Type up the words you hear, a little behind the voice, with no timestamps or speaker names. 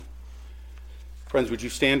Friends, would you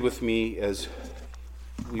stand with me as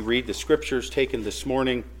we read the scriptures taken this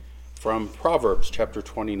morning from Proverbs chapter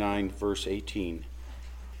 29, verse 18.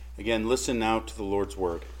 Again, listen now to the Lord's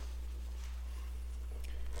word.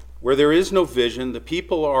 Where there is no vision, the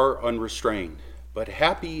people are unrestrained, but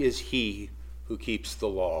happy is he who keeps the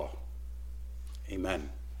law. Amen.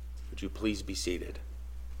 Would you please be seated?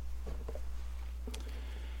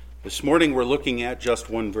 This morning we're looking at just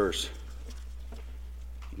one verse.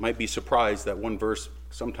 You might be surprised that one verse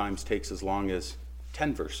sometimes takes as long as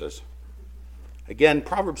 10 verses. Again,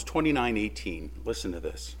 Proverbs 29:18. Listen to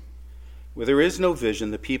this. Where there is no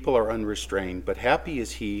vision, the people are unrestrained, but happy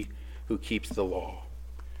is he who keeps the law.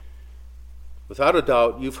 Without a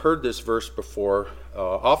doubt, you've heard this verse before.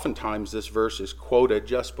 Oftentimes this verse is quoted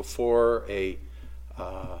just before a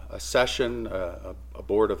session. A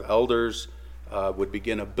board of elders would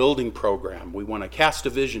begin a building program. We want to cast a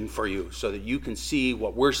vision for you so that you can see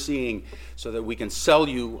what we're seeing, so that we can sell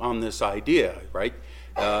you on this idea, right?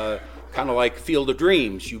 Kind of like Field of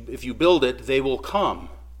Dreams. If you build it, they will come,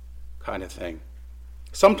 kind of thing.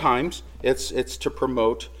 Sometimes it's to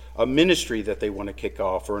promote a ministry that they want to kick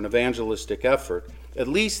off or an evangelistic effort. At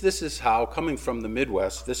least this is how, coming from the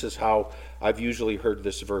Midwest, this is how I've usually heard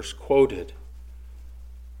this verse quoted.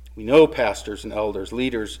 We know pastors and elders,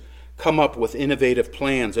 leaders, come up with innovative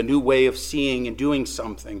plans, a new way of seeing and doing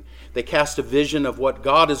something. They cast a vision of what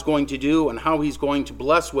God is going to do and how he's going to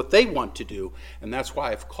bless what they want to do. And that's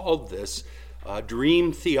why I've called this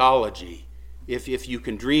dream theology. If you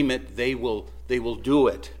can dream it, they will do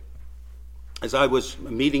it. As I was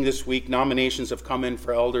meeting this week, nominations have come in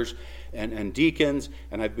for elders and deacons,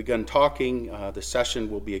 and I've begun talking. The session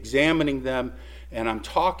will be examining them, and I'm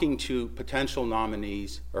talking to potential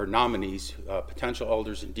nominees, potential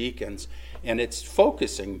elders and deacons, and it's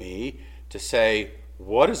focusing me to say,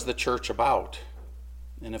 what is the church about?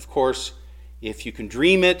 And of course, if you can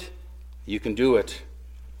dream it, you can do it.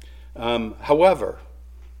 However,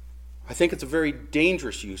 I think it's a very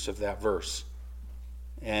dangerous use of that verse.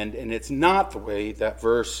 And it's not the way that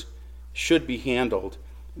verse should be handled.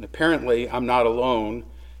 And apparently, I'm not alone.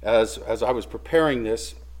 As I was preparing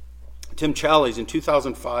this, Tim Challies in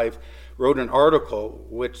 2005 wrote an article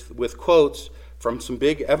with quotes from some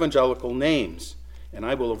big evangelical names. And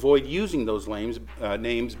I will avoid using those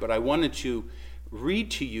names, but I wanted to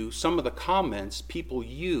read to you some of the comments people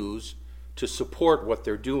use to support what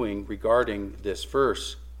they're doing regarding this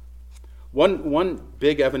verse. One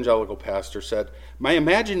big evangelical pastor said, "My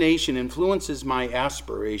imagination influences my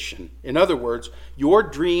aspiration. In other words, your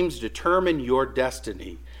dreams determine your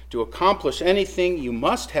destiny. To accomplish anything, you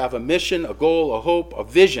must have a mission, a goal, a hope, a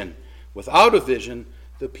vision. Without a vision,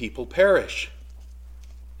 the people perish."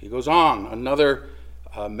 He goes on. Another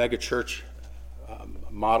megachurch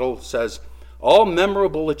model says, "All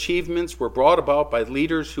memorable achievements were brought about by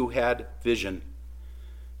leaders who had vision.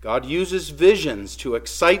 God uses visions to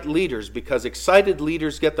excite leaders because excited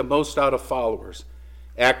leaders get the most out of followers.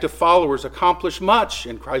 Active followers accomplish much,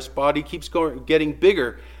 and Christ's body keeps getting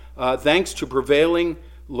bigger thanks to prevailing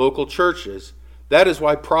local churches. That is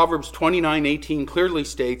why Proverbs 29:18 clearly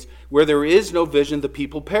states, where there is no vision, the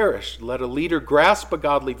people perish. Let a leader grasp a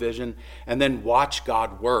godly vision and then watch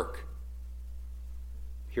God work."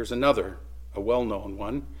 Here's another, a well-known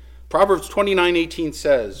one. Proverbs 29:18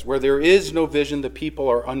 says, where there is no vision, the people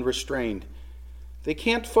are unrestrained. They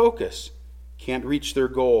can't focus, can't reach their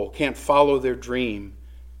goal, can't follow their dream.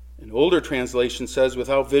 An older translation says,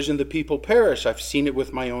 without vision, the people perish. I've seen it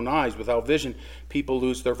with my own eyes. Without vision, people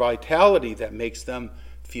lose their vitality that makes them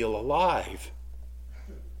feel alive.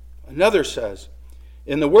 Another says,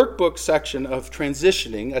 in the workbook section of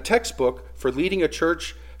Transitioning, a textbook for leading a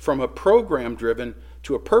church from a program-driven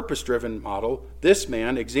to a purpose-driven model, this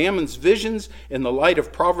man examines visions in the light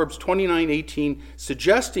of Proverbs 29:18,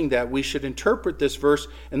 suggesting that we should interpret this verse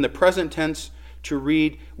in the present tense to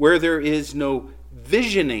read, where there is no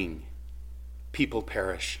visioning, people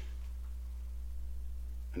perish.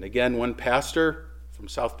 And again, one pastor from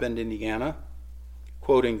South Bend, Indiana,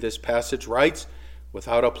 quoting this passage, writes,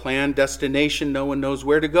 without a planned destination, no one knows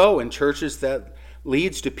where to go. In churches, that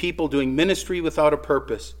leads to people doing ministry without a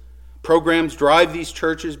purpose. Programs drive these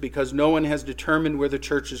churches because no one has determined where the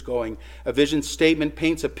church is going. A vision statement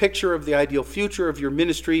paints a picture of the ideal future of your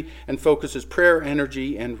ministry and focuses prayer,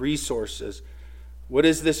 energy, and resources. What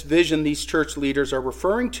is this vision these church leaders are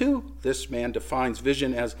referring to? This man defines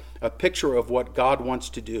vision as a picture of what God wants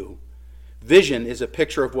to do. Vision is a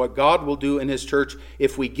picture of what God will do in his church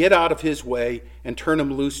if we get out of his way and turn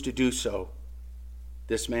him loose to do so.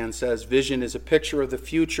 This man says vision is a picture of the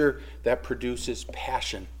future that produces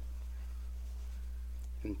passion.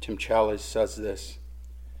 And Tim Challies says this,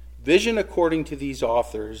 Vision, according to these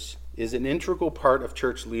authors, is an integral part of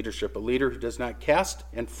church leadership. A leader who does not cast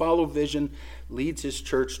and follow vision leads his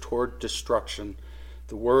church toward destruction.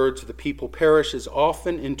 The words, "the people perish," is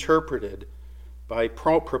often interpreted by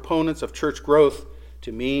proponents of church growth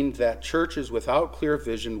to mean that churches without clear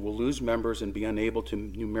vision will lose members and be unable to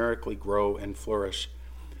numerically grow and flourish.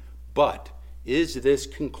 But is this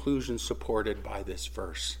conclusion supported by this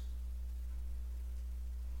verse?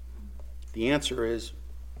 The answer is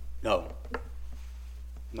no,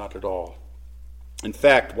 not at all. In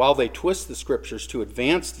fact, while they twist the scriptures to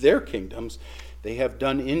advance their kingdoms, they have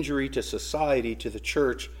done injury to society, to the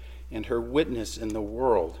church, and her witness in the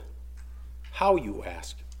world. How, you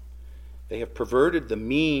ask? They have perverted the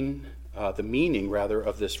meaning of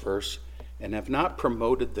this verse and have not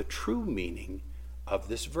promoted the true meaning of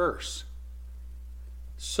this verse.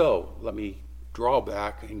 So, let me draw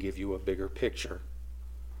back and give you a bigger picture.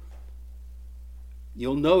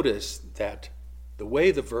 You'll notice that the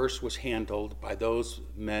way the verse was handled by those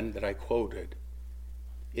men that I quoted,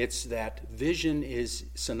 it's that vision is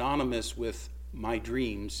synonymous with my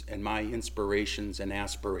dreams and my inspirations and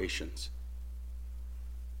aspirations.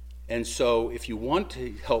 And so if you want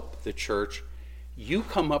to help the church, you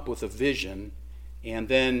come up with a vision and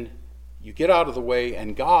then you get out of the way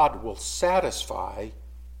and God will satisfy,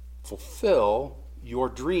 fulfill your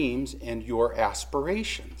dreams and your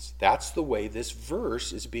aspirations. That's the way this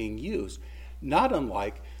verse is being used. Not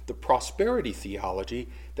unlike the prosperity theology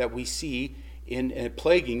that we see in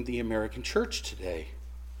plaguing the American church today.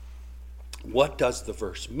 What does the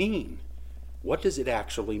verse mean? What does it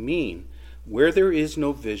actually mean? Where there is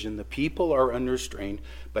no vision, the people are unrestrained,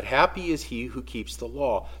 but happy is he who keeps the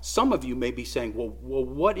law. Some of you may be saying, well,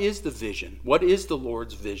 what is the vision? What is the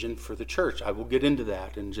Lord's vision for the church? I will get into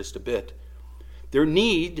that in just a bit. There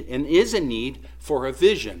is a need for a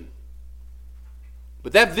vision.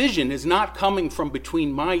 But that vision is not coming from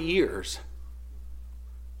between my ears.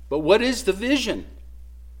 But what is the vision?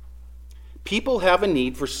 People have a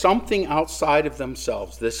need for something outside of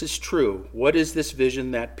themselves. This is true. What is this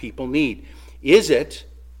vision that people need? Is it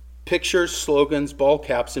pictures, slogans, ball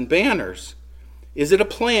caps, and banners? Is it a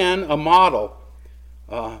plan, a model?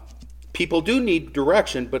 People do need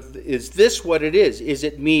direction, but is this what it is? Is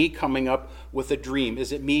it me coming up with a dream?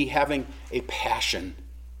 Is it me having a passion?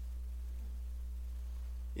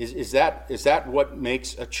 Is that what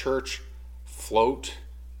makes a church float,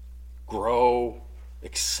 grow,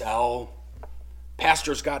 excel?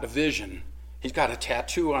 Pastor's got a vision. He's got a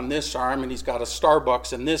tattoo on this arm and he's got a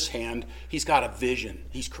Starbucks in this hand. He's got a vision.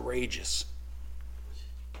 He's courageous.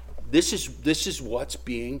 This is what's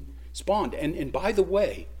being spawned. And by the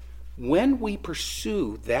way, when we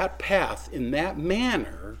pursue that path in that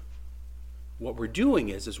manner, what we're doing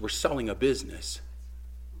is we're selling a business.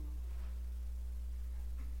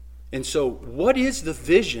 And so what is the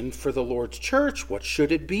vision for the Lord's church? What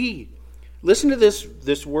should it be? Listen to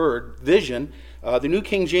this word, vision. The New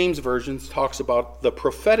King James Version talks about the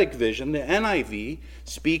prophetic vision. The NIV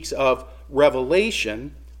speaks of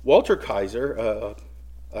revelation. Walter Kaiser,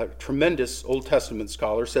 a tremendous Old Testament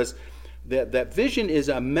scholar, says that vision is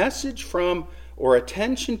a message from or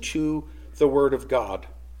attention to the Word of God.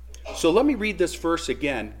 So let me read this verse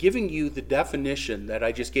again, giving you the definition that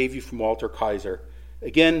I just gave you from Walter Kaiser.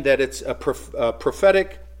 Again, that it's a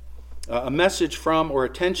prophetic, a message from or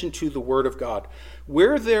attention to the Word of God.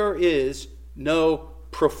 Where there is no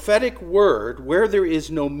prophetic word, where there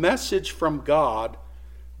is no message from God,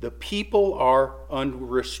 the people are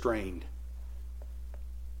unrestrained.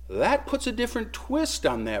 That puts a different twist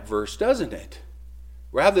on that verse, doesn't it?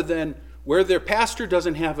 Rather than where their pastor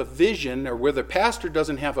doesn't have a vision or where their pastor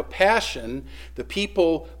doesn't have a passion, the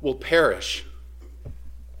people will perish.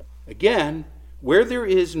 Again, where there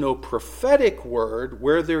is no prophetic word,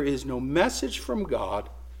 where there is no message from God,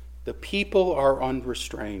 the people are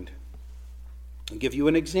unrestrained. I'll give you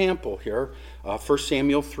an example here. 1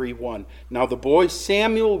 Samuel 3:1. Now the boy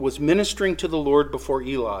Samuel was ministering to the Lord before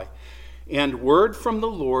Eli, and word from the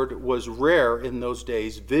Lord was rare in those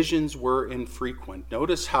days. Visions were infrequent.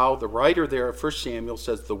 Notice how the writer there of 1 Samuel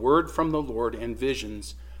says the word from the Lord and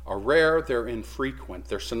visions are rare, they're infrequent,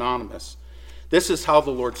 they're synonymous. This is how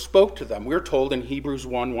the Lord spoke to them. We're told in Hebrews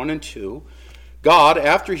 1:1 and 2, God,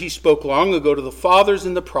 after he spoke long ago to the fathers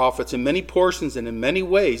and the prophets in many portions and in many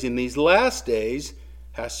ways, in these last days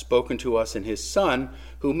has spoken to us in his Son,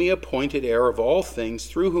 whom he appointed heir of all things,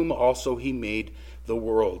 through whom also he made the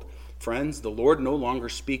world. Friends, the Lord no longer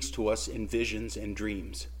speaks to us in visions and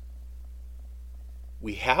dreams.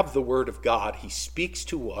 We have the Word of God. He speaks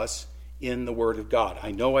to us in the Word of God. I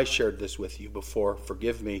know I shared this with you before.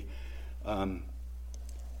 Forgive me.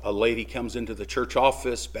 a lady comes into the church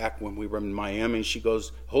office back when we were in Miami, and she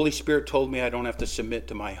goes, Holy Spirit told me I don't have to submit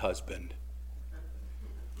to my husband.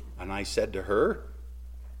 And I said to her,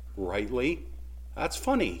 rightly, that's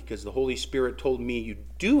funny, because the Holy Spirit told me you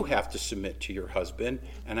do have to submit to your husband.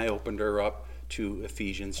 And I opened her up to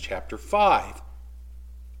Ephesians chapter 5.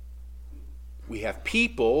 We have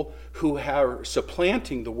people who are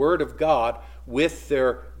supplanting the Word of God with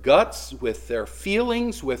their guts, with their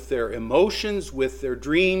feelings, with their emotions, with their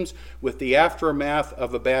dreams, with the aftermath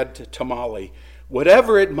of a bad tamale.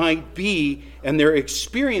 Whatever it might be, and their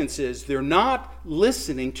experiences, they're not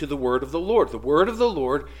listening to the word of the Lord. The word of the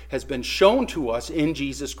Lord has been shown to us in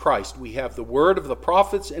Jesus Christ. We have the word of the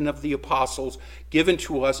prophets and of the apostles given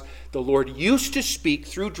to us. The Lord used to speak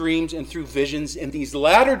through dreams and through visions. In these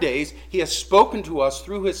latter days, he has spoken to us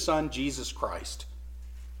through his Son, Jesus Christ.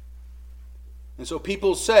 And so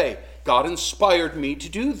people say, God inspired me to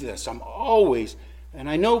do this. And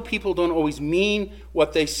I know people don't always mean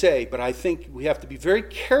what they say, but I think we have to be very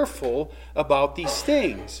careful about these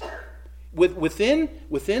things. Within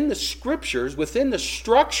the Scriptures, within the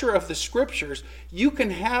structure of the Scriptures, you can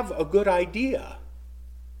have a good idea.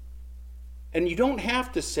 And you don't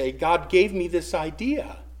have to say, God gave me this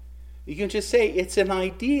idea. You can just say, it's an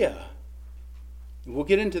idea. We'll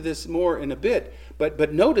get into this more in a bit.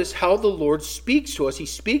 But notice how the Lord speaks to us. He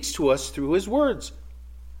speaks to us through his words.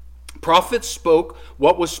 Prophets spoke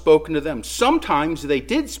what was spoken to them. Sometimes they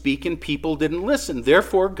did speak and people didn't listen.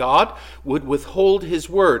 Therefore, God would withhold his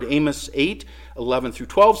word. Amos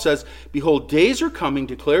 8:11-12 says, Behold, days are coming,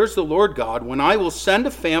 declares the Lord God, when I will send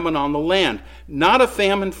a famine on the land, not a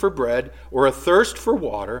famine for bread or a thirst for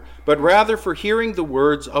water, but rather for hearing the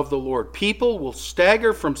words of the Lord. People will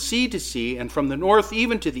stagger from sea to sea, and from the north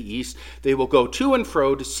even to the east. They will go to and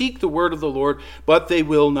fro to seek the word of the Lord, but they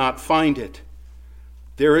will not find it.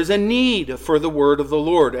 There is a need for the word of the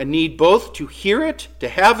Lord, a need both to hear it, to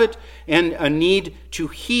have it, and a need to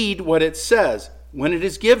heed what it says. When it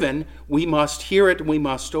is given, we must hear it and we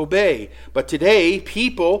must obey. But today,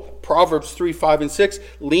 people, Proverbs 3:5-6,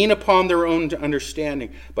 lean upon their own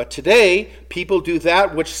understanding. But today, people do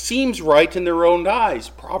that which seems right in their own eyes.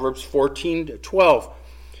 Proverbs 14:12.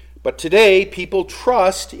 But today, people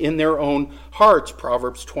trust in their own hearts.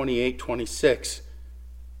 Proverbs 28:26.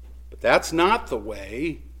 That's not the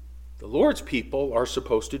way the Lord's people are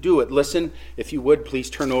supposed to do it. Listen, if you would, please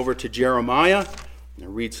turn over to Jeremiah. I'll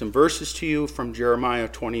read some verses to you from Jeremiah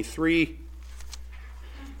 23.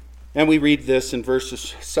 And we read this in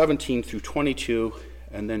verses 17-22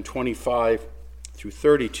 and then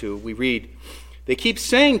 25-32. We read, They keep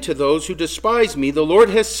saying to those who despise me, The Lord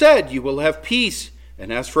has said, you will have peace.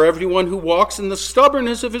 And as for everyone who walks in the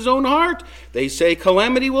stubbornness of his own heart, they say,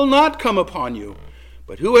 Calamity will not come upon you.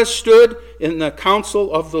 But who has stood in the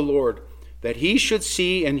counsel of the Lord, that he should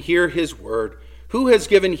see and hear his word? Who has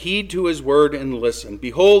given heed to his word and listened?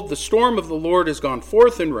 Behold, the storm of the Lord has gone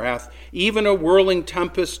forth in wrath, even a whirling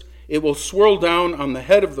tempest. It will swirl down on the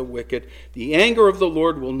head of the wicked. The anger of the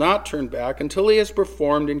Lord will not turn back until he has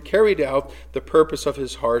performed and carried out the purpose of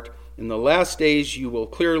his heart. In the last days you will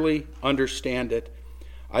clearly understand it.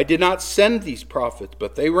 I did not send these prophets,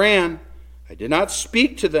 but they ran. I did not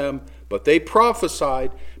speak to them, but they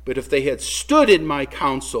prophesied. But if they had stood in my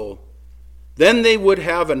counsel, then they would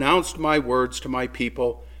have announced my words to my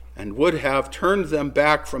people and would have turned them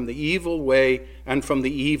back from the evil way and from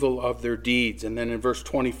the evil of their deeds. And then in verse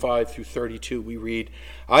 25-32 we read,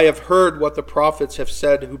 I have heard what the prophets have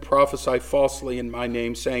said who prophesy falsely in my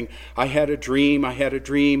name, saying, I had a dream, I had a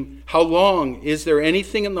dream. How long? Is there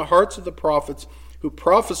anything in the hearts of the prophets who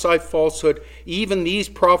prophesy falsehood, even these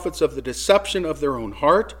prophets of the deception of their own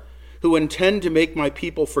heart, who intend to make my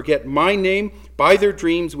people forget my name by their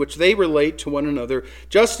dreams which they relate to one another,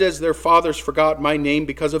 just as their fathers forgot my name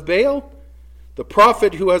because of Baal? The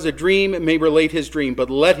prophet who has a dream may relate his dream, but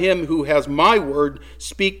let him who has my word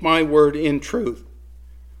speak my word in truth.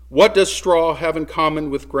 What does straw have in common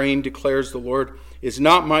with grain, declares the Lord? Is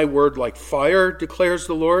not my word like fire, declares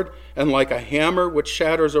the Lord, and like a hammer which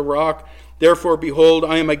shatters a rock? Therefore, behold,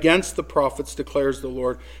 I am against the prophets, declares the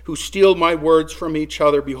Lord, who steal my words from each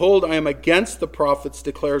other. Behold, I am against the prophets,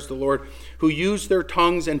 declares the Lord, who use their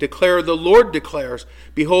tongues and declare, the Lord declares.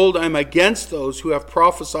 Behold, I am against those who have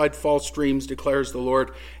prophesied false dreams, declares the Lord,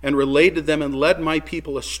 and related them and led my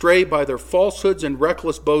people astray by their falsehoods and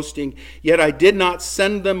reckless boasting. Yet I did not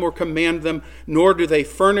send them or command them, nor do they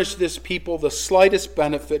furnish this people the slightest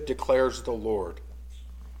benefit, declares the Lord.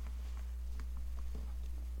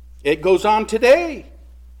 It goes on today.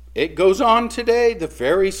 It goes on today. The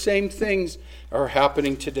very same things are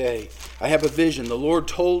happening today. I have a vision. The Lord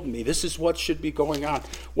told me this is what should be going on.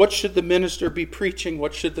 What should the minister be preaching?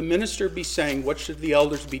 What should the minister be saying? What should the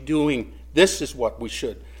elders be doing? This is what we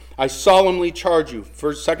should. I solemnly charge you,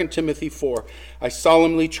 2 Timothy 4, I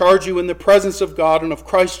solemnly charge you in the presence of God and of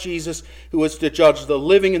Christ Jesus, who is to judge the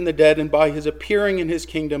living and the dead, and by his appearing in his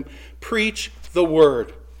kingdom, preach the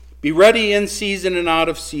word. Be ready in season and out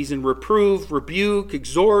of season. Reprove, rebuke,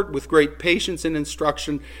 exhort with great patience and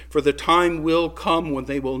instruction, for the time will come when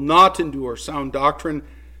they will not endure sound doctrine,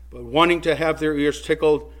 but wanting to have their ears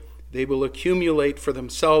tickled, they will accumulate for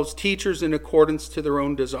themselves teachers in accordance to their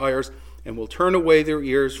own desires, and will turn away their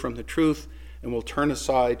ears from the truth and will turn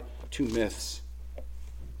aside to myths.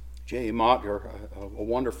 J. Mott, a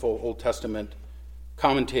wonderful Old Testament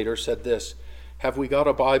commentator, said this: have we got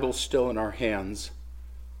a Bible still in our hands?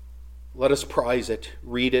 Let us prize it,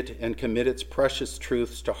 read it, and commit its precious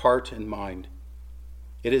truths to heart and mind.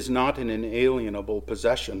 It is not an inalienable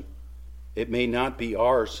possession. It may not be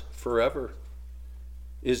ours forever.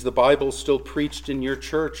 Is the Bible still preached in your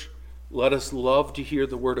church? Let us love to hear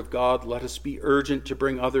the word of God. Let us be urgent to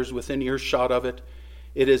bring others within earshot of it.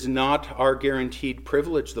 It is not our guaranteed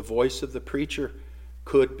privilege. The voice of the preacher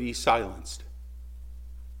could be silenced.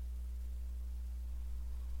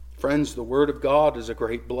 Friends, the word of God is a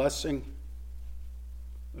great blessing.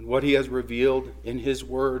 And what he has revealed in his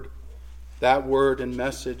word, that word and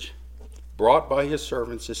message brought by his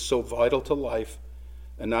servants, is so vital to life,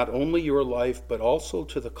 and not only your life, but also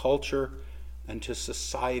to the culture and to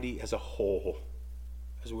society as a whole,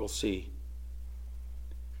 as we'll see.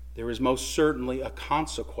 There is most certainly a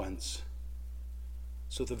consequence.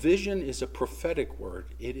 So the vision is a prophetic word.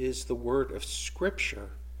 It is the word of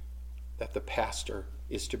Scripture that the pastor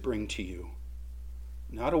is to bring to you,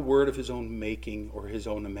 not a word of his own making or his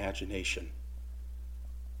own imagination.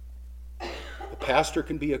 The pastor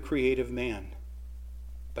can be a creative man,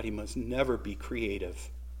 but he must never be creative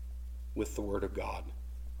with the word of God.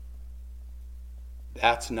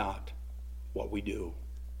 That's not what we do.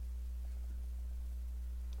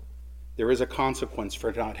 There is a consequence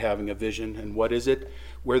for not having a vision, and what is it?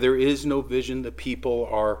 Where there is no vision, the people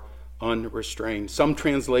are unrestrained. Some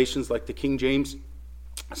translations, like the King James,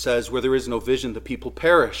 says where there is no vision, the people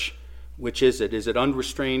perish. Which is it? Is it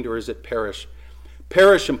unrestrained or is it perish?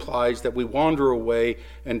 Perish implies that we wander away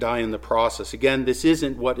and die in the process. Again, this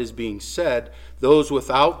isn't what is being said. Those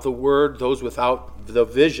without the word, those without the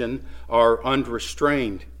vision are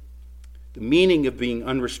unrestrained. The meaning of being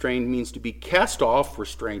unrestrained means to be cast off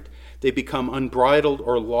restraint. They become unbridled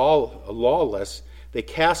or lawless. They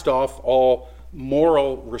cast off all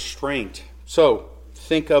moral restraint. So,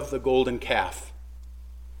 think of the golden calf.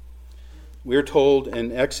 We're told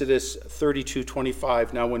in Exodus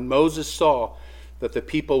 32:25, now when Moses saw that the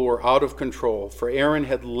people were out of control, for Aaron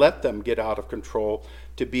had let them get out of control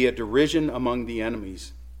to be a derision among the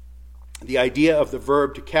enemies. The idea of the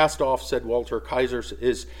verb to cast off, said Walter Kaiser,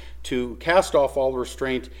 is to cast off all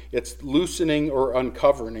restraint. It's loosening or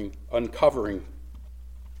uncovering.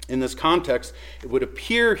 In this context, it would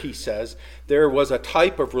appear, he says, there was a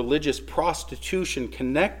type of religious prostitution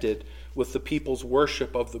connected with the people's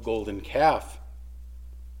worship of the golden calf.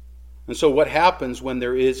 And so what happens when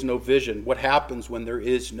there is no vision? What happens when there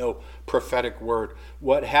is no prophetic word?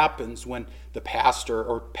 What happens when the pastor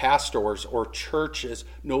or pastors or churches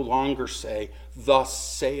no longer say, "Thus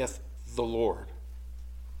saith the Lord"?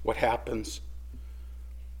 What happens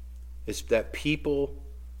is that people,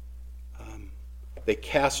 they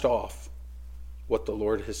cast off what the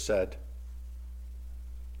Lord has said.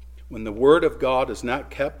 When the word of God is not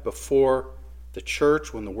kept before the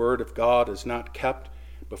church, when the word of God is not kept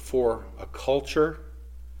before a culture,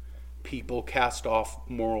 people cast off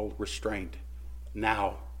moral restraint.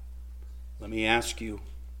 Now, let me ask you,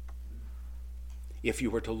 if you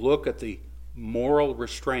were to look at the moral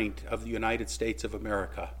restraint of the United States of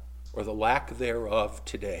America, or the lack thereof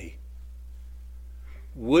today,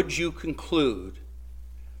 would you conclude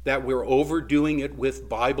that we're overdoing it with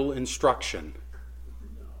Bible instruction?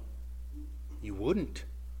 You wouldn't.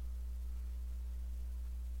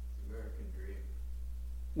 American dream.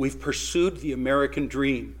 We've pursued the American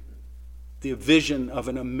dream, the vision of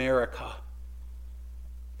an America,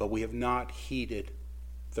 but we have not heeded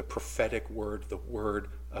the prophetic word, the word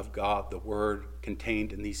of God, the word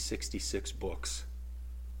contained in these 66 books.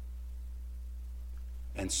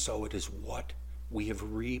 And so it is what we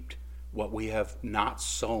have reaped, what we have not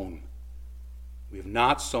sown. We have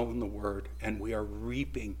not sown the word, and we are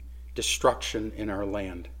reaping destruction in our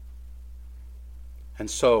land. And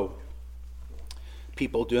so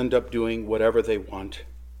people do end up doing whatever they want.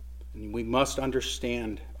 And we must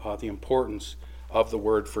understand the importance of the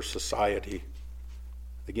word for society.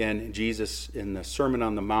 Again, Jesus in the Sermon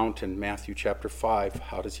on the Mount in Matthew chapter 5,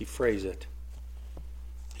 how does he phrase it?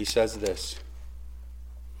 He says this: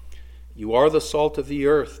 "You are the salt of the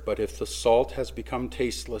earth, but if the salt has become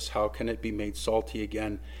tasteless, how can it be made salty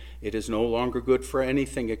again? It is no longer good for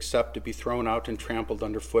anything except to be thrown out and trampled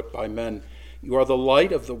underfoot by men. You are the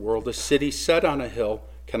light of the world. A city set on a hill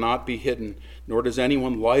cannot be hidden, nor does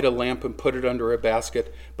anyone light a lamp and put it under a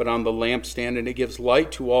basket, but on the lampstand, and it gives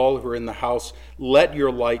light to all who are in the house. Let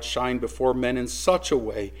your light shine before men in such a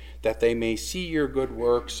way that they may see your good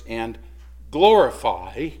works and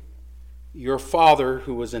glorify your Father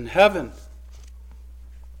who is in heaven."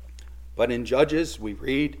 But in Judges we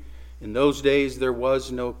read, "In those days there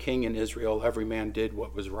was no king in Israel. Every man did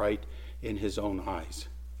what was right in his own eyes."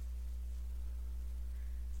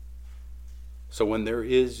 So when there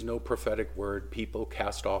is no prophetic word, people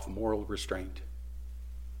cast off moral restraint.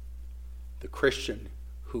 The Christian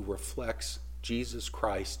who reflects Jesus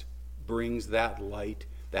Christ brings that light,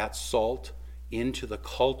 that salt, into the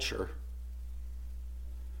culture.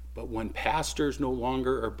 But when pastors no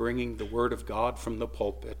longer are bringing the word of God from the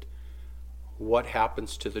pulpit, what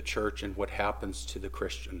happens to the church and what happens to the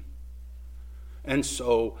Christian? And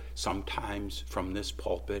so sometimes from this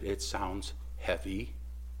pulpit it sounds heavy.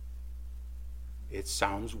 It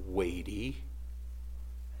sounds weighty,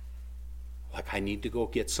 like I need to go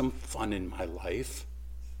get some fun in my life,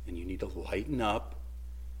 and you need to lighten up.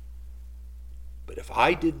 But if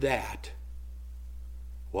I did that,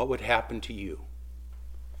 what would happen to you?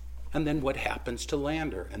 And then what happens to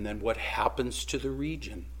Lander? And then what happens to the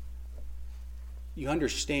region? You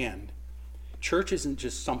understand, church isn't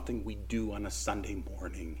just something we do on a Sunday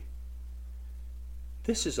morning.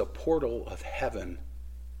 This is a portal of heaven,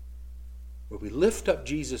 where we lift up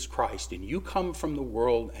Jesus Christ, and you come from the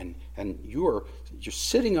world, and you're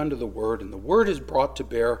sitting under the word, and the word is brought to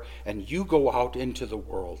bear, and you go out into the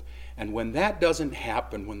world. And when that doesn't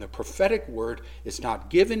happen, when the prophetic word is not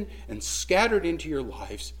given and scattered into your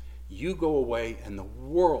lives, you go away and the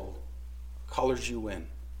world colors you in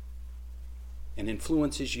and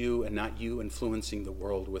influences you, and not you influencing the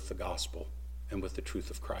world with the gospel and with the truth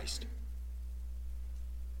of Christ.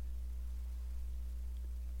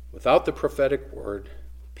 Without the prophetic word,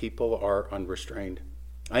 people are unrestrained.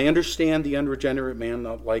 I understand the unregenerate man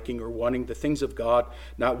not liking or wanting the things of God,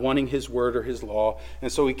 not wanting his word or his law,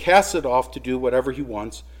 and so he casts it off to do whatever he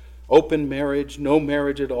wants. Open marriage, no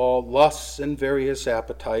marriage at all, lusts and various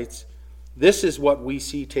appetites. This is what we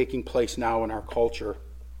see taking place now in our culture.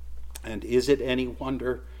 And is it any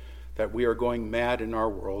wonder that we are going mad in our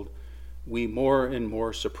world? We more and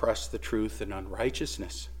more suppress the truth in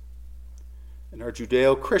unrighteousness. And our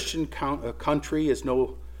Judeo-Christian country is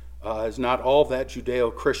not all that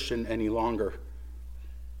Judeo-Christian any longer.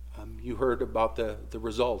 You heard about the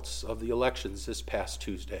results of the elections this past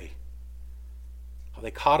Tuesday. How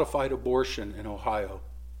they codified abortion in Ohio.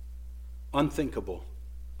 Unthinkable.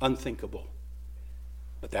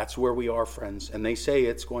 But that's where we are, friends. And they say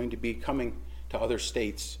it's going to be coming to other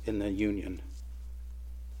states in the Union.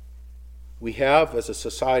 We have, as a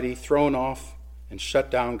society, thrown off and shut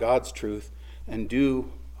down God's truth and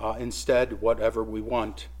do instead whatever we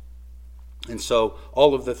want. And so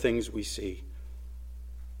all of the things we see.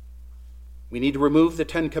 We need to remove the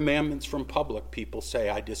 10 Commandments from public. People say,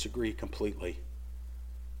 I disagree completely.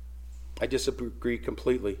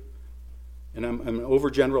 And I'm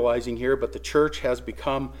overgeneralizing here, but the church has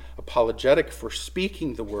become apologetic for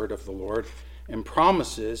speaking the word of the Lord and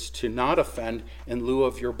promises to not offend in lieu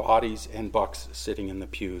of your bodies and bucks sitting in the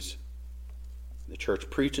pews. The church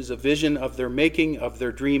preaches a vision of their making, of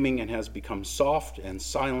their dreaming, and has become soft and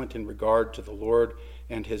silent in regard to the Lord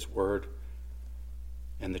and his word.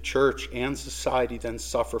 And the church and society then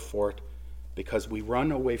suffer for it because we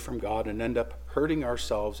run away from God and end up hurting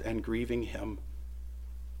ourselves and grieving him.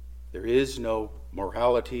 There is no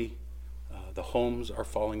morality. The homes are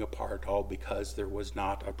falling apart, all because there was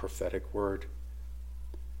not a prophetic word.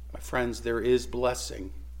 My friends, there is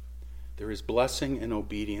blessing. There is blessing and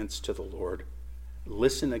obedience to the Lord.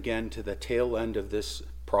 Listen again to the tail end of this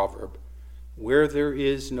proverb. Where there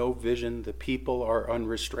is no vision, the people are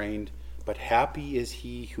unrestrained, but happy is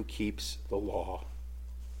he who keeps the law.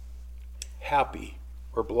 Happy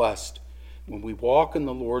or blessed. When we walk in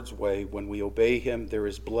the Lord's way, when we obey him, there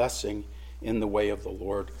is blessing in the way of the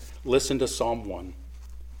Lord. Listen to Psalm 1.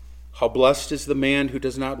 How blessed is the man who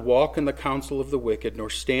does not walk in the counsel of the wicked, nor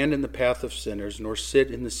stand in the path of sinners, nor sit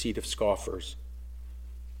in the seat of scoffers.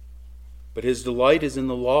 But his delight is in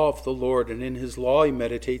the law of the Lord, and in his law he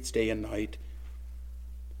meditates day and night.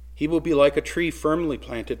 He will be like a tree firmly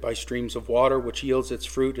planted by streams of water, which yields its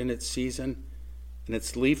fruit in its season, and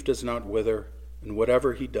its leaf does not wither, and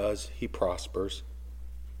whatever he does, he prospers.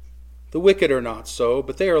 The wicked are not so,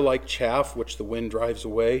 but they are like chaff which the wind drives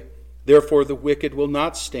away. Therefore the wicked will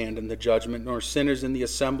not stand in the judgment, nor sinners in the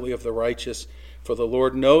assembly of the righteous. For the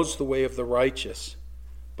Lord knows the way of the righteous,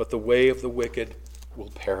 but the way of the wicked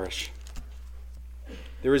will perish.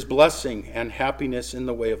 There is blessing and happiness in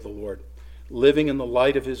the way of the Lord, living in the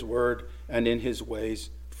light of his word and in his ways,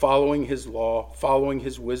 following his law, following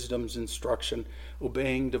his wisdom's instruction,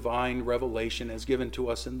 obeying divine revelation as given to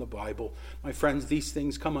us in the Bible. My friends, these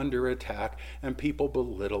things come under attack and people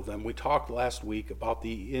belittle them. We talked last week about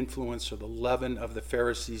the influence or the leaven of the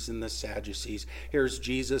Pharisees and the Sadducees. Here's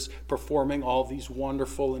Jesus performing all these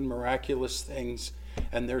wonderful and miraculous things,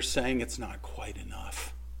 and they're saying it's not quite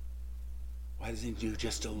enough. Why doesn't he do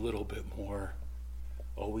just a little bit more?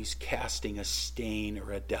 Always casting a stain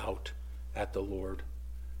or a doubt at the Lord.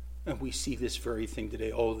 And we see this very thing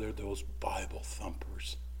today. Oh, they're those Bible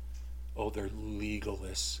thumpers. Oh, they're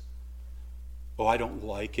legalists. Oh, I don't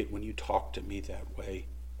like it when you talk to me that way.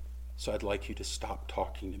 So I'd like you to stop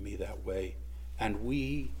talking to me that way. And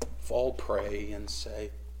we fall prey and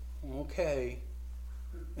say, okay.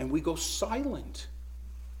 And we go silent.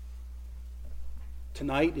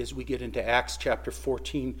 Tonight, as we get into Acts chapter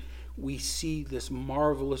 14, we see this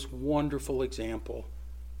marvelous, wonderful example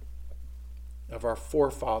of our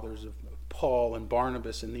forefathers, of Paul and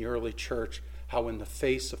Barnabas in the early church, how in the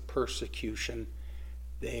face of persecution,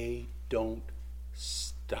 they don't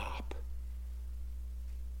stop.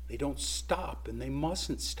 They don't stop, and they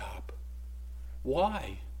mustn't stop.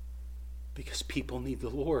 Why? Because people need the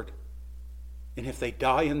Lord. And if they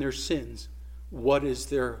die in their sins, what is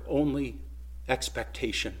their only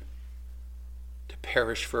expectation? To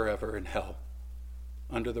perish forever in hell,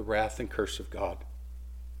 under the wrath and curse of God.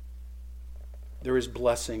 There is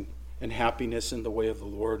blessing and happiness in the way of the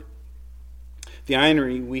Lord. The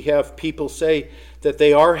irony, we have people say that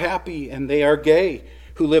they are happy and they are gay,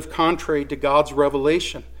 who live contrary to God's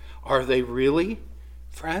revelation. Are they really,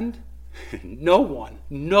 friend? No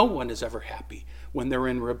one is ever happy when they're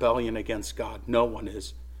in rebellion against God. No one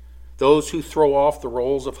is. Those who throw off the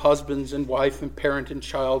roles of husbands and wife and parent and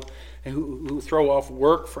child, and who throw off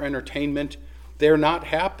work for entertainment, they're not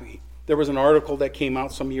happy. There was an article that came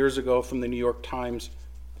out some years ago from the New York Times,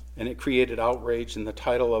 and it created outrage, and the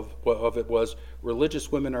title of it was,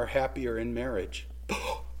 "Religious Women Are Happier in Marriage."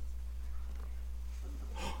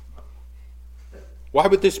 Why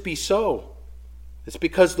would this be so? It's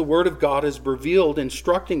because the Word of God is revealed,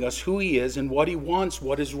 instructing us who He is and what He wants,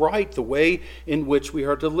 what is right, the way in which we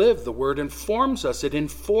are to live. The Word informs us. It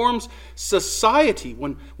informs society.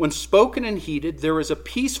 When spoken and heeded, there is a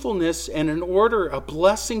peacefulness and an order, a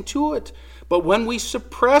blessing to it. But when we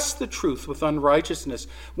suppress the truth with unrighteousness,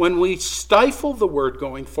 when we stifle the Word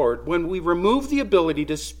going forward, when we remove the ability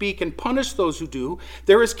to speak and punish those who do,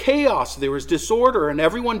 there is chaos, there is disorder, and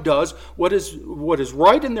everyone does what is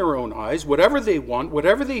right in their own eyes, whatever they want,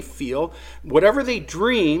 whatever they feel, whatever they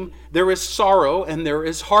dream. There is sorrow and there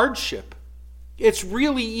is hardship. It's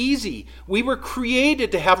really easy. We were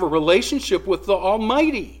created to have a relationship with the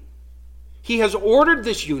Almighty. He has ordered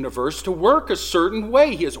this universe to work a certain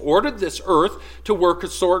way. He has ordered this earth to work a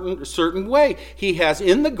certain way. He has,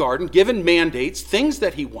 in the garden, given mandates, things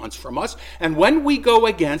that He wants from us. And when we go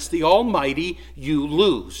against the Almighty, you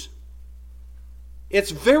lose. It's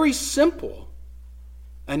very simple.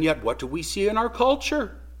 And yet, what do we see in our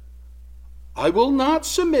culture? I will not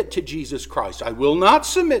submit to Jesus Christ. I will not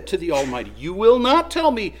submit to the Almighty. You will not tell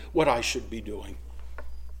me what I should be doing.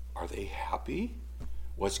 Are they happy?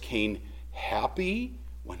 Was Cain happy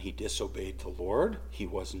when he disobeyed the Lord? He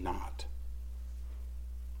was not.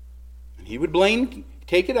 And he would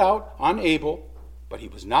take it out on Abel, but he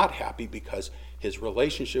was not happy because his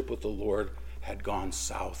relationship with the Lord had gone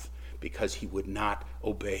south, because he would not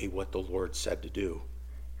obey what the Lord said to do.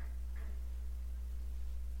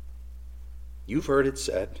 You've heard it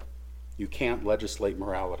said, you can't legislate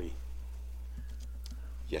morality.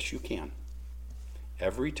 Yes, you can.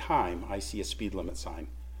 Every time I see a speed limit sign,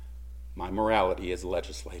 my morality is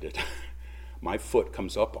legislated. My foot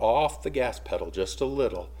comes up off the gas pedal just a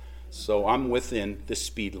little, so I'm within the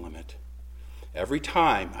speed limit. Every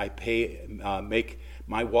time I make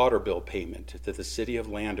my water bill payment to the city of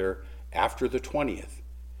Lander after the 20th,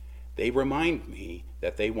 they remind me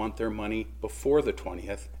that they want their money before the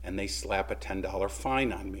 20th, and they slap a $10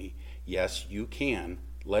 fine on me. Yes, you can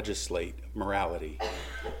legislate morality.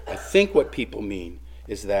 I think what people mean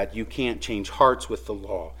is that you can't change hearts with the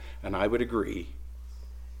law. And I would agree.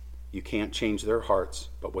 You can't change their hearts,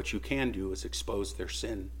 but what you can do is expose their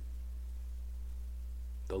sin.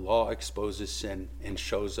 The law exposes sin and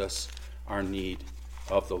shows us our need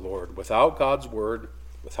of the Lord. Without God's word,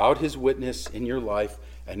 without his witness in your life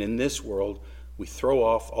and in this world, we throw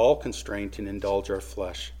off all constraint and indulge our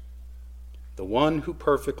flesh. The one who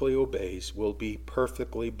perfectly obeys will be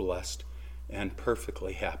perfectly blessed and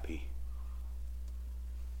perfectly happy.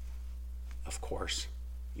 Of course,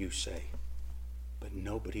 you say, but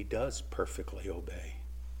nobody does perfectly obey.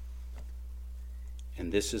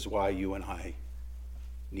 And this is why you and I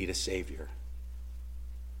need a Savior.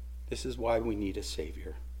 This is why we need a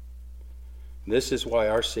Savior. This is why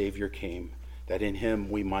our Savior came, that in him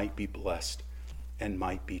we might be blessed and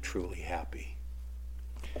might be truly happy.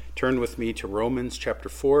 Turn with me to Romans chapter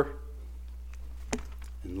 4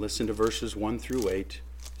 and listen to verses 1 through 8.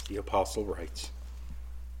 The apostle writes,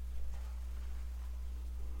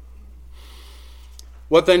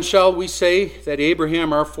 "What then shall we say that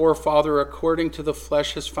Abraham our forefather according to the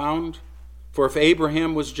flesh has found? For if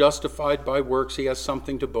Abraham was justified by works, he has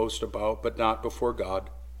something to boast about, but not before God.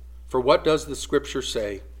 For what does the Scripture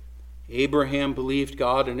say? Abraham believed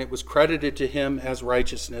God, and it was credited to him as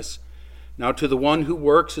righteousness. Now to the one who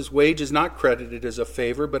works, his wage is not credited as a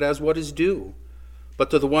favor, but as what is due. But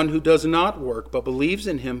to the one who does not work, but believes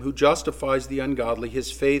in him who justifies the ungodly,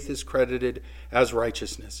 his faith is credited as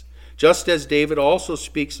righteousness. Just as David also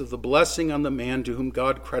speaks of the blessing on the man to whom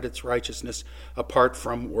God credits righteousness apart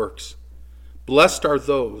from works. Blessed are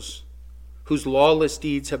those whose lawless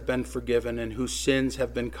deeds have been forgiven and whose sins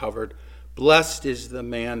have been covered. Blessed is the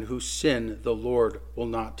man whose sin the Lord will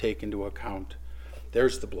not take into account."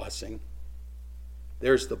 There's the blessing.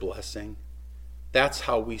 There's the blessing. That's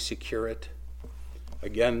how we secure it.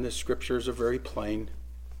 Again, the scriptures are very plain.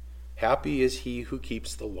 Happy is he who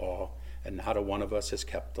keeps the law, and not a one of us has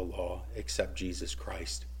kept the law except Jesus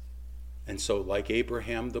Christ. And so, like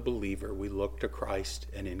Abraham the believer, we look to Christ,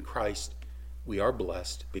 and in Christ we are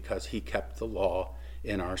blessed because he kept the law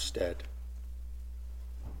in our stead.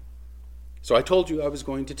 So I told you I was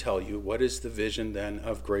going to tell you, what is the vision then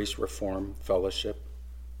of Grace Reformed Fellowship?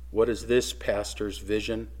 What is this pastor's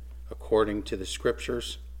vision according to the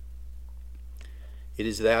Scriptures? It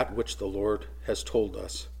is that which the Lord has told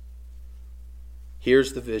us.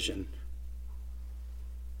 Here's the vision.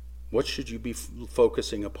 What should you be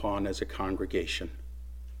focusing upon as a congregation?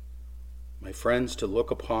 My friends, to look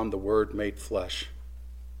upon the Word made flesh,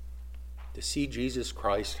 to see Jesus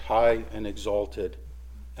Christ high and exalted,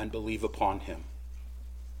 and believe upon him.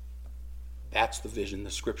 That's the vision the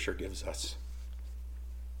Scripture gives us.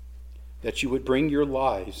 That you would bring your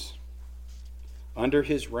lives under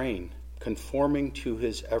his reign, conforming to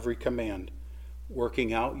his every command,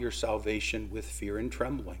 working out your salvation with fear and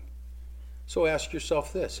trembling. So ask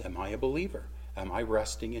yourself this: am I a believer? Am I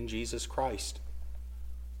resting in Jesus Christ?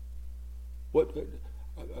 What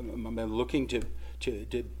am I looking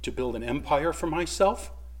to build an empire for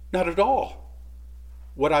myself? Not at all.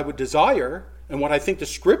 What I would desire, and what I think the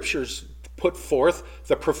Scriptures put forth,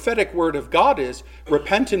 the prophetic word of God is,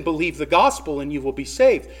 repent and believe the gospel and you will be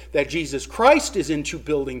saved. That Jesus Christ is into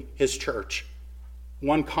building his church,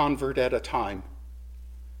 one convert at a time.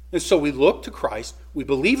 And so we look to Christ, we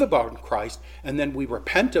believe about Christ, and then we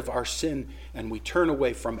repent of our sin and we turn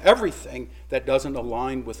away from everything that doesn't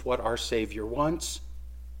align with what our Savior wants.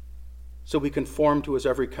 So we conform to his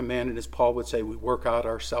every command, and as Paul would say, we work out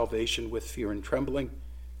our salvation with fear and trembling.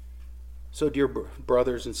 So, dear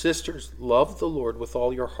brothers and sisters, love the Lord with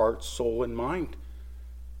all your heart, soul, and mind.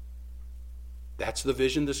 That's the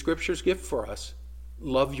vision the Scriptures give for us.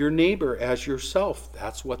 Love your neighbor as yourself.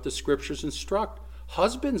 That's what the Scriptures instruct.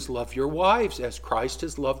 Husbands, love your wives as Christ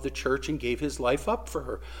has loved the church and gave his life up for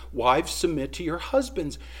her. Wives, submit to your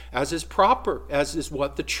husbands as is proper, as is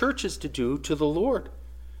what the church is to do to the Lord.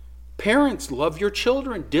 Parents, love your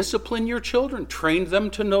children, discipline your children, train them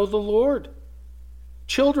to know the Lord.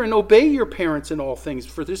 Children, obey your parents in all things,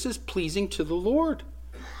 for this is pleasing to the Lord.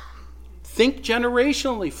 Think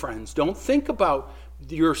generationally, friends. Don't think about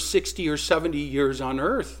your 60 or 70 years on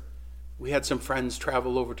earth. We had some friends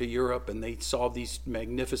travel over to Europe, and they saw these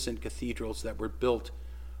magnificent cathedrals that were built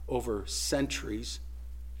over centuries.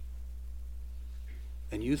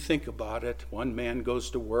 And you think about it, one man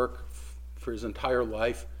goes to work for his entire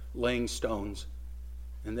life laying stones,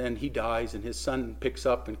 and then he dies, and his son picks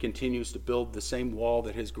up and continues to build the same wall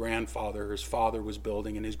that his father was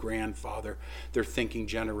building, and his grandfather. They're thinking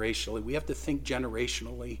generationally. We have to think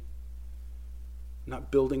generationally,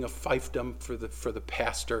 not building a fiefdom for the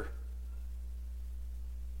pastor.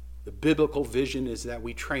 The biblical vision is that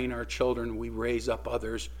we train our children, we raise up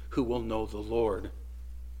others who will know the Lord.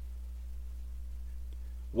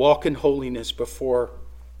 Walk in holiness before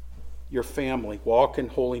your family. Walk in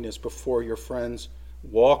holiness before your friends.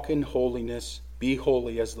 Walk in holiness. Be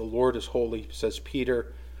holy as the Lord is holy, says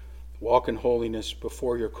Peter. Walk in holiness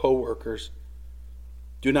before your co-workers.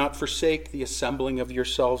 Do not forsake the assembling of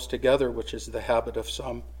yourselves together, which is the habit of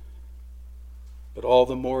some. But all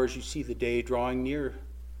the more as you see the day drawing near,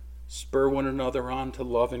 spur one another on to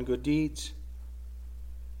love and good deeds.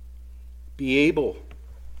 Be able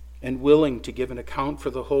and willing to give an account for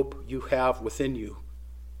the hope you have within you.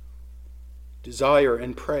 Desire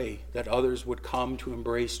and pray that others would come to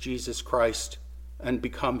embrace Jesus Christ and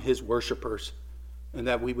become his worshipers, and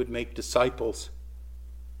that we would make disciples.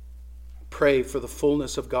 Pray for the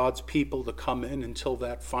fullness of God's people to come in until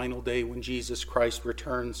that final day when Jesus Christ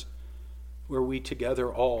returns, where we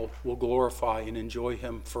together all will glorify and enjoy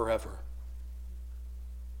him forever.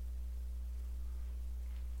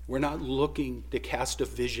 We're not looking to cast a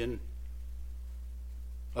vision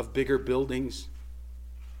of bigger buildings,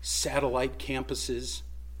 satellite campuses,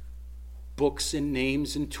 books and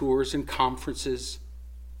names and tours and conferences.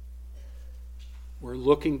 We're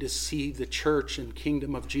looking to see the church and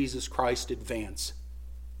kingdom of Jesus Christ advance.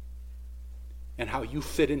 And how you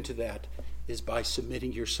fit into that is by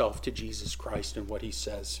submitting yourself to Jesus Christ and what he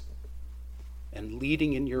says, and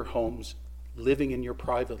leading in your homes, living in your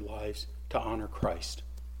private lives to honor Christ.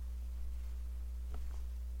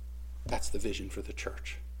 That's the vision for the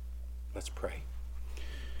church. Let's pray.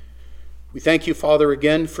 We thank you, Father,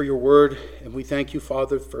 again for your word, and we thank you,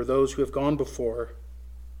 Father, for those who have gone before.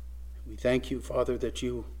 We thank you, Father, that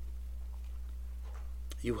you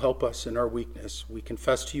help us in our weakness. We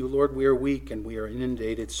confess to you, Lord, we are weak and we are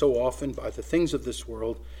inundated so often by the things of this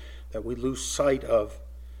world that we lose sight of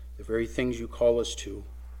the very things you call us to.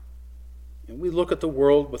 And we look at the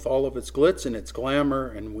world with all of its glitz and its glamour,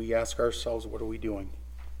 and we ask ourselves, what are we doing?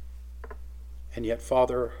 And yet,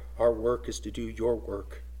 Father, our work is to do your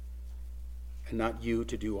work, and not you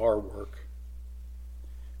to do our work.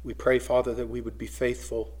 We pray, Father, that we would be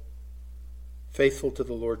faithful to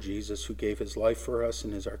the Lord Jesus, who gave his life for us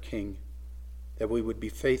and is our King, that we would be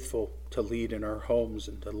faithful to lead in our homes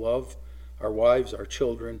and to love our wives, our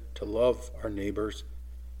children, to love our neighbors,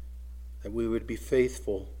 that we would be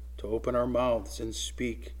faithful to open our mouths and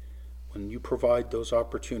speak when you provide those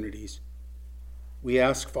opportunities. We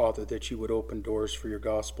ask, Father, that you would open doors for your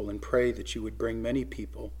gospel, and pray that you would bring many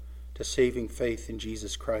people to saving faith in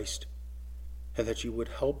Jesus Christ, and that you would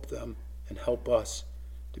help them and help us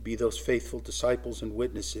to be those faithful disciples and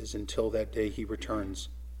witnesses until that day he returns.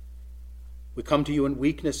 We come to you in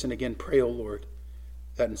weakness and again pray, O Lord,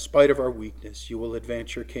 that in spite of our weakness, you will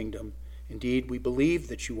advance your kingdom. Indeed, we believe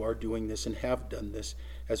that you are doing this and have done this,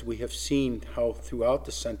 as we have seen how throughout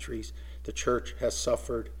the centuries the church has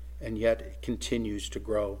suffered and yet it continues to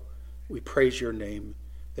grow. We praise your name,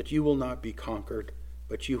 that you will not be conquered,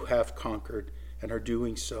 but you have conquered and are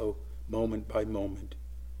doing so moment by moment.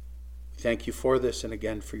 We thank you for this and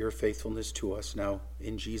again for your faithfulness to us now.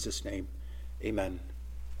 In Jesus' name, amen.